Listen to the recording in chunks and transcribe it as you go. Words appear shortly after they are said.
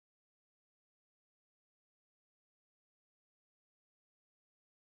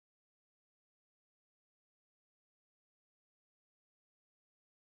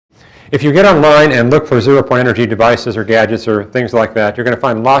If you get online and look for zero-point energy devices or gadgets or things like that, you're going to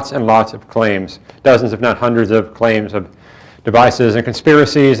find lots and lots of claims, dozens if not hundreds of claims of devices and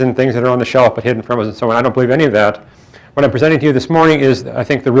conspiracies and things that are on the shelf but hidden from us and so on. I don't believe any of that. What I'm presenting to you this morning is, I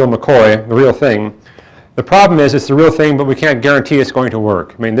think, the real McCoy, the real thing. The problem is it's the real thing, but we can't guarantee it's going to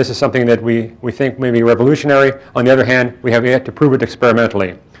work. I mean, this is something that we think may be revolutionary. On the other hand, we have yet to prove it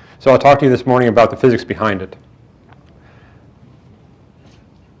experimentally. So I'll talk to you this morning about the physics behind it.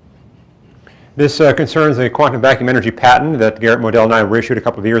 This concerns a quantum vacuum energy patent that Garrett Modell and I reissued a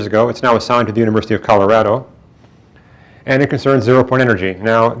couple of years ago. It's now assigned to the University of Colorado. And it concerns zero-point energy.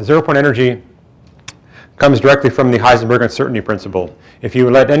 Now, the zero-point energy comes directly from the Heisenberg uncertainty principle. If you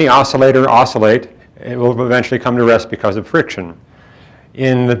let any oscillator oscillate, it will eventually come to rest because of friction.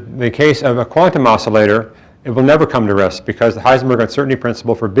 In the case of a quantum oscillator, it will never come to rest because the Heisenberg uncertainty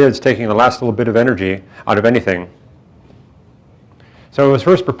principle forbids taking the last little bit of energy out of anything. So it was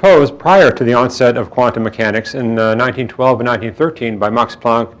first proposed prior to the onset of quantum mechanics in 1912 and 1913 by Max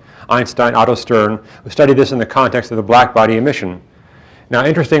Planck, Einstein, Otto Stern, who studied this in the context of the black body emission. Now,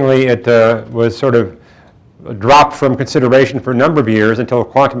 interestingly, it was sort of dropped from consideration for a number of years until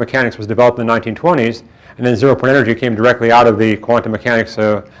quantum mechanics was developed in the 1920s, and then zero-point energy came directly out of the quantum mechanics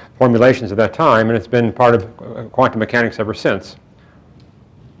formulations at that time, and it's been part of quantum mechanics ever since.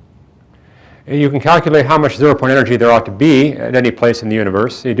 You can calculate how much zero-point energy there ought to be at any place in the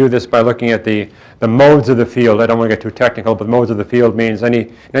universe. You do this by looking at the modes of the field. I don't want to get too technical, but modes of the field means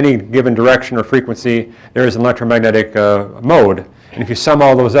in any given direction or frequency, there is an electromagnetic mode. And if you sum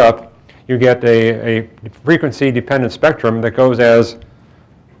all those up, you get a frequency-dependent spectrum that goes as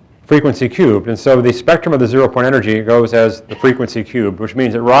frequency cubed. And so the spectrum of the zero-point energy goes as the frequency cubed, which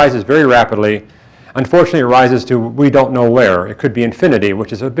means it rises very rapidly. Unfortunately, it rises to we don't know where. It could be infinity,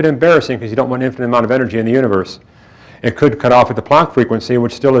 which is a bit embarrassing because you don't want an infinite amount of energy in the universe. It could cut off at the Planck frequency,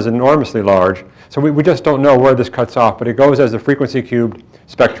 which still is enormously large. So we just don't know where this cuts off, but it goes as the frequency cubed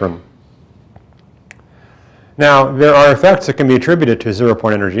spectrum. Now, there are effects that can be attributed to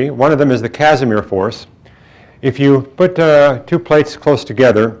zero-point energy. One of them is the Casimir force. If you put two plates close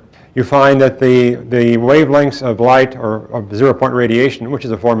together, you find that the wavelengths of light or of zero-point radiation, which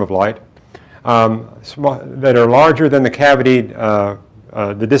is a form of light, that are larger than the cavity,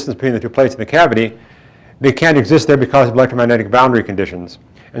 the distance between the two plates in the cavity, they can't exist there because of electromagnetic boundary conditions.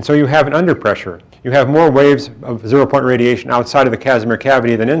 And so you have an underpressure. You have more waves of zero-point radiation outside of the Casimir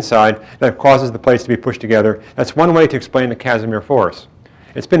cavity than inside that causes the plates to be pushed together. That's one way to explain the Casimir force.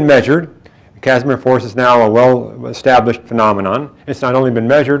 It's been measured. The Casimir force is now a well-established phenomenon. It's not only been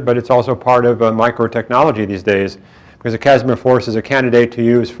measured, but it's also part of microtechnology these days, because the Casimir force is a candidate to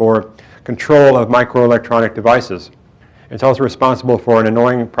use for control of microelectronic devices. It's also responsible for an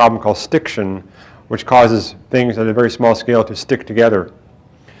annoying problem called stiction, which causes things at a very small scale to stick together.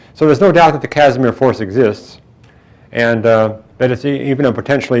 So there's no doubt that the Casimir force exists, and that it's even a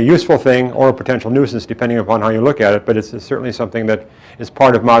potentially useful thing or a potential nuisance depending upon how you look at it, but it's certainly something that is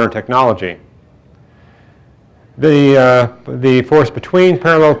part of modern technology. The force between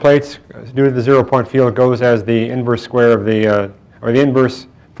parallel plates due to the zero-point field goes as the inverse square of or the inverse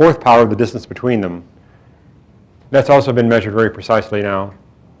fourth power of the distance between them. That's also been measured very precisely now.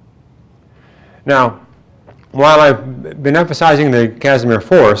 Now, while I've been emphasizing the Casimir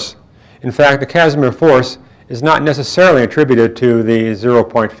force, in fact, the Casimir force is not necessarily attributed to the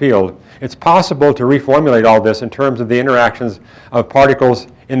zero-point field. It's possible to reformulate all this in terms of the interactions of particles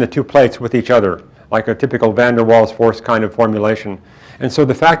in the two plates with each other, like a typical van der Waals force kind of formulation. And so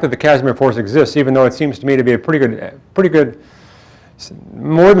the fact that the Casimir force exists, even though it seems to me to be a pretty good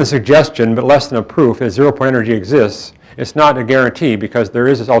more than a suggestion, but less than a proof that zero-point energy exists, it's not a guarantee because there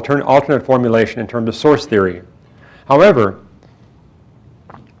is this alternate formulation in terms of source theory. However,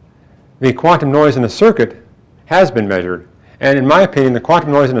 the quantum noise in the circuit has been measured. And in my opinion, the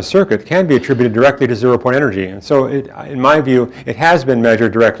quantum noise in a circuit can be attributed directly to zero-point energy. And so, in my view, it has been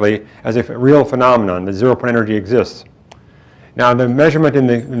measured directly as a real phenomenon, that zero-point energy exists. Now, the measurement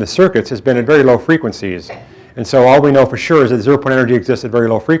in the circuits has been at very low frequencies. And so all we know for sure is that zero-point energy exists at very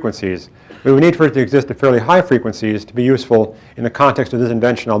low frequencies. We would need for it to exist at fairly high frequencies to be useful in the context of this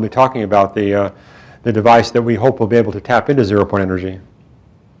invention. I'll be talking about the device that we hope will be able to tap into zero-point energy.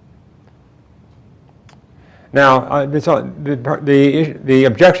 Now, the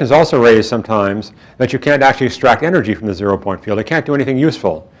objection is also raised sometimes that you can't actually extract energy from the zero-point field. It can't do anything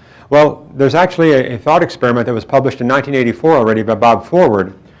useful. Well, there's actually a thought experiment that was published in 1984 already by Bob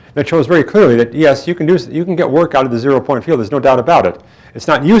Forward that shows very clearly that, yes, you can get work out of the zero-point field. There's no doubt about it. It's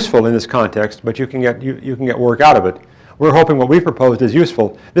not useful in this context, but you can get work out of it. We're hoping what we proposed is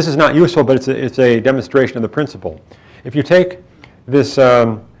useful. This is not useful, but it's a demonstration of the principle. If you take this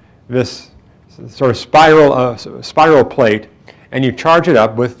this sort of spiral plate, and you charge it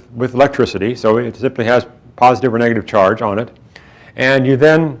up with electricity, so it simply has positive or negative charge on it, and you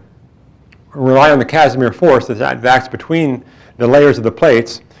then rely on the Casimir force that acts between the layers of the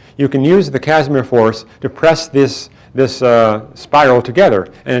plates. You can use the Casimir force to press this spiral together,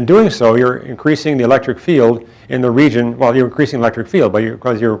 and in doing so you're increasing the electric field in the region. Well, you're increasing the electric field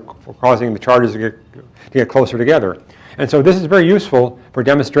because you're causing the charges to get closer together. And so this is very useful for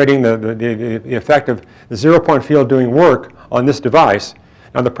demonstrating the effect of the zero-point field doing work on this device.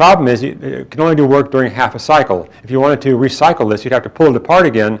 Now the problem is it can only do work during half a cycle. If you wanted to recycle this, you'd have to pull it apart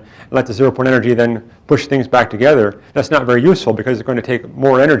again and let the zero-point energy then push things back together. That's not very useful because it's going to take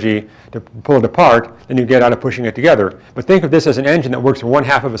more energy to pull it apart than you get out of pushing it together. But think of this as an engine that works for one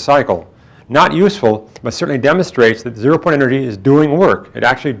half of a cycle. Not useful, but certainly demonstrates that zero-point energy is doing work. It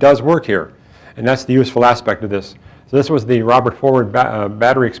actually does work here. And that's the useful aspect of this. So this was the Robert Forward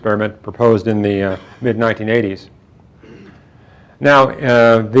battery experiment proposed in the mid-1980s. Now,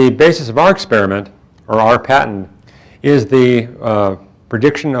 the basis of our experiment, or our patent, is the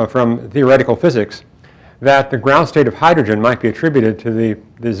prediction from theoretical physics that the ground state of hydrogen might be attributed to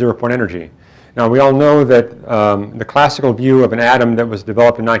the zero-point energy. Now, we all know that the classical view of an atom that was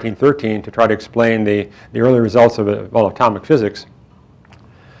developed in 1913 to try to explain the early results of atomic physics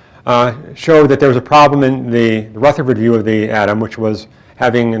showed that there was a problem in the Rutherford view of the atom, which was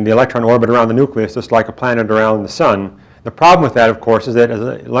having the electron orbit around the nucleus just like a planet around the sun. The problem with that, of course, is that as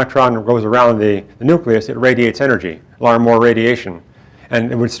an electron goes around the nucleus, it radiates energy, a lot more radiation.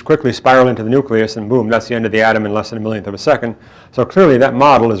 And it would quickly spiral into the nucleus, and boom, that's the end of the atom in less than a millionth of a second. So clearly that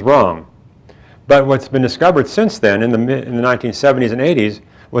model is wrong. But what's been discovered since then, in the 1970s and 80s,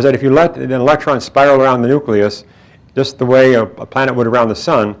 was that if you let an electron spiral around the nucleus, just the way a planet would around the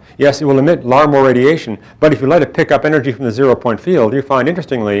sun, yes, it will emit a lot more radiation, but if you let it pick up energy from the zero-point field, you find,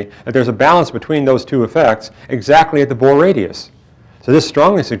 interestingly, that there's a balance between those two effects exactly at the Bohr radius. So this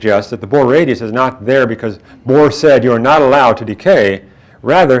strongly suggests that the Bohr radius is not there because Bohr said you are not allowed to decay.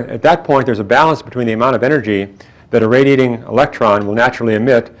 Rather, at that point, there's a balance between the amount of energy that a radiating electron will naturally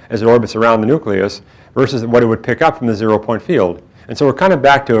emit as it orbits around the nucleus versus what it would pick up from the zero-point field. And so we're kind of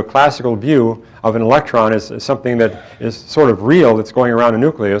back to a classical view of an electron as something that is sort of real, that's going around a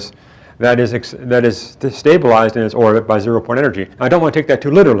nucleus, that is stabilized in its orbit by zero-point energy. Now, I don't want to take that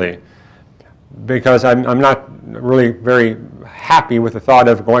too literally, because I'm not really very happy with the thought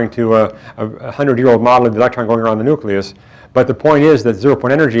of going to a 100-year-old model of the electron going around the nucleus. But the point is that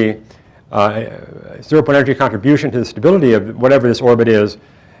zero-point energy contribution to the stability of whatever this orbit is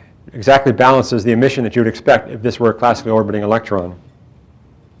exactly balances the emission that you would expect if this were a classically orbiting electron.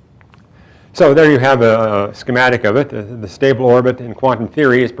 So there you have a schematic of it. The stable orbit in quantum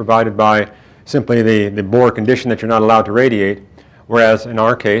theory is provided by simply the Bohr condition that you're not allowed to radiate, whereas in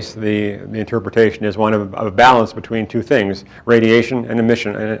our case the interpretation is one of a balance between two things: radiation and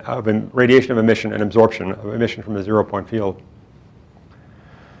emission, radiation of emission and absorption of emission from the zero-point field.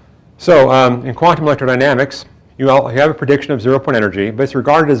 So in quantum electrodynamics, you have a prediction of zero-point energy, but it's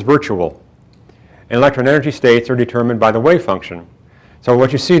regarded as virtual. And electron energy states are determined by the wave function. So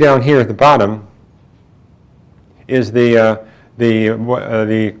what you see down here at the bottom is the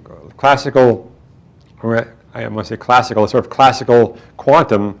classical, or I must say classical, sort of classical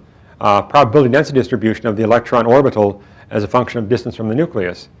quantum probability density distribution of the electron orbital as a function of distance from the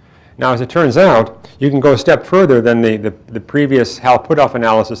nucleus. Now, as it turns out, you can go a step further than the previous Hal-Puthoff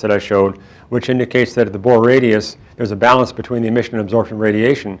analysis that I showed, which indicates that at the Bohr radius, there's a balance between the emission and absorption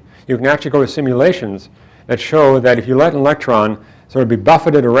radiation. You can actually go to simulations that show that if you let an electron sort of be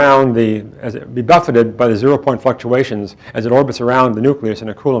buffeted around be buffeted by the zero-point fluctuations as it orbits around the nucleus in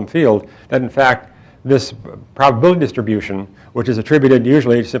a Coulomb field, that in fact this probability distribution, which is attributed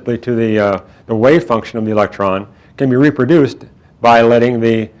usually simply to the wave function of the electron, can be reproduced by letting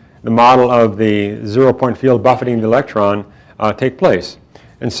the model of the zero-point field buffeting the electron take place.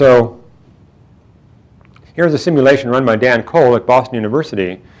 And so here's a simulation run by Dan Cole at Boston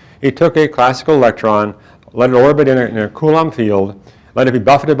University. He took a classical electron, let it orbit in a Coulomb field, let it be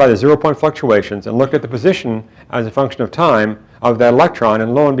buffeted by the zero-point fluctuations, and looked at the position as a function of time of that electron,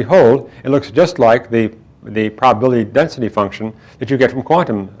 and lo and behold, it looks just like the probability density function that you get from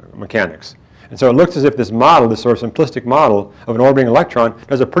quantum mechanics. And so it looks as if this model, this sort of simplistic model of an orbiting electron,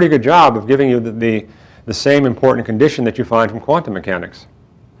 does a pretty good job of giving you the same important condition that you find from quantum mechanics.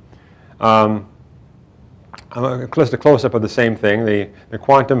 Just a close-up of the same thing. The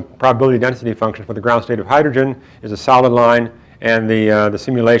quantum probability density function for the ground state of hydrogen is a solid line, and the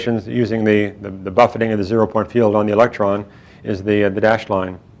simulations using the buffeting of the zero-point field on the electron is the dashed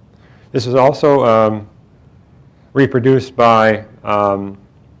line. This is also reproduced by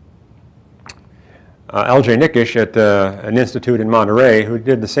L.J. Nickish at an institute in Monterey, who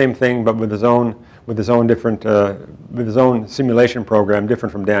did the same thing but with his own simulation program,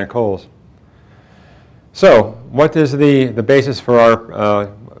 different from Dan Cole's. So, what is the basis for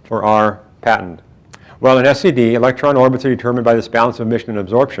our patent? Well, in SED, electron orbits are determined by this balance of emission and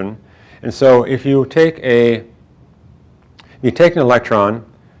absorption. And so, if you take an electron,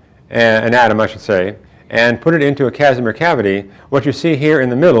 an atom, I should say, and put it into a Casimir cavity, what you see here in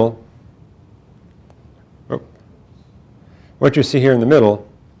the middle,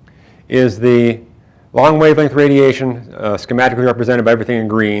 is the long wavelength radiation, schematically represented by everything in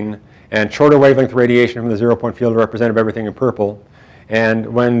green, and shorter wavelength radiation from the zero-point field represented by everything in purple. And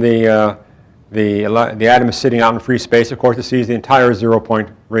when the atom is sitting out in free space, of course, it sees the entire zero-point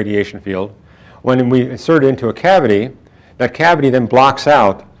radiation field. When we insert it into a cavity, that cavity then blocks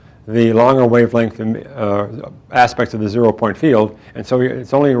out the longer wavelength aspects of the zero-point field, and so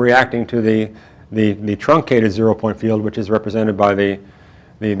it's only reacting to the truncated zero-point field, which is represented by the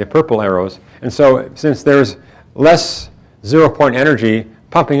purple arrows. And so since there's less zero-point energy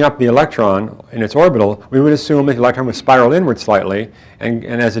pumping up the electron in its orbital, we would assume that the electron would spiral inward slightly, and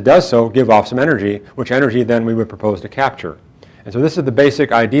as it does so, give off some energy, which energy then we would propose to capture. And so this is the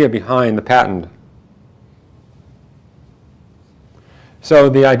basic idea behind the patent. So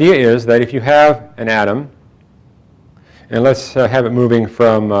the idea is that if you have an atom, and let's have it moving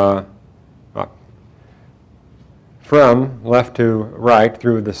from left to right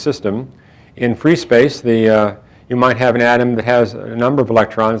through the system, in free space, you might have an atom that has a number of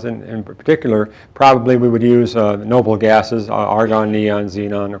electrons. In particular, probably we would use noble gases, argon, neon,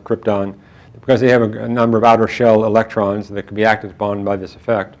 xenon, or krypton, because they have a number of outer shell electrons that can be acted upon by this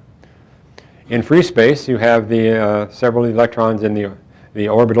effect. In free space, you have several electrons in the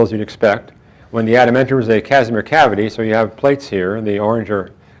orbitals you'd expect. When the atom enters a Casimir cavity, so you have plates here, the orange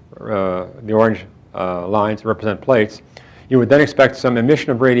lines represent plates, you would then expect some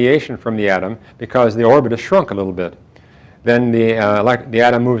emission of radiation from the atom because the orbit has shrunk a little bit. Then the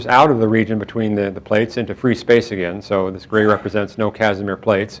atom moves out of the region between the plates into free space again, so this gray represents no Casimir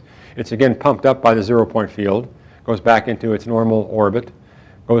plates. It's again pumped up by the zero-point field, goes back into its normal orbit,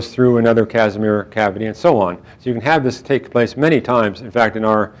 goes through another Casimir cavity, and so on. So you can have this take place many times. In fact, in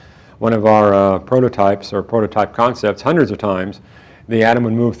one of our prototypes or prototype concepts, hundreds of times, the atom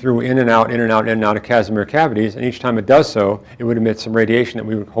would move through in and out, in and out, in and out of Casimir cavities, and each time it does so, it would emit some radiation that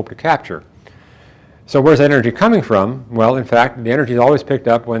we would hope to capture. So where's that energy coming from? Well, in fact, the energy is always picked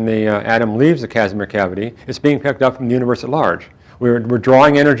up when the atom leaves the Casimir cavity. It's being picked up from the universe at large. We're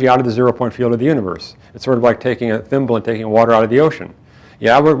drawing energy out of the zero-point field of the universe. It's sort of like taking a thimble and taking water out of the ocean.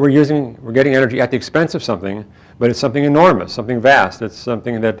 Yeah, we're getting energy at the expense of something, but it's something enormous, something vast. It's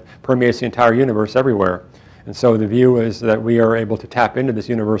something that permeates the entire universe everywhere. And so the view is that we are able to tap into this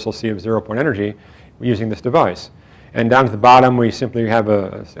universal sea of zero-point energy using this device. And down at the bottom, we simply have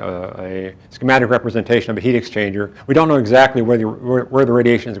a schematic representation of a heat exchanger. We don't know exactly where the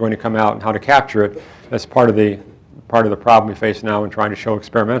radiation is going to come out and how to capture it. That's part of the problem we face now in trying to show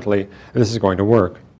experimentally that this is going to work.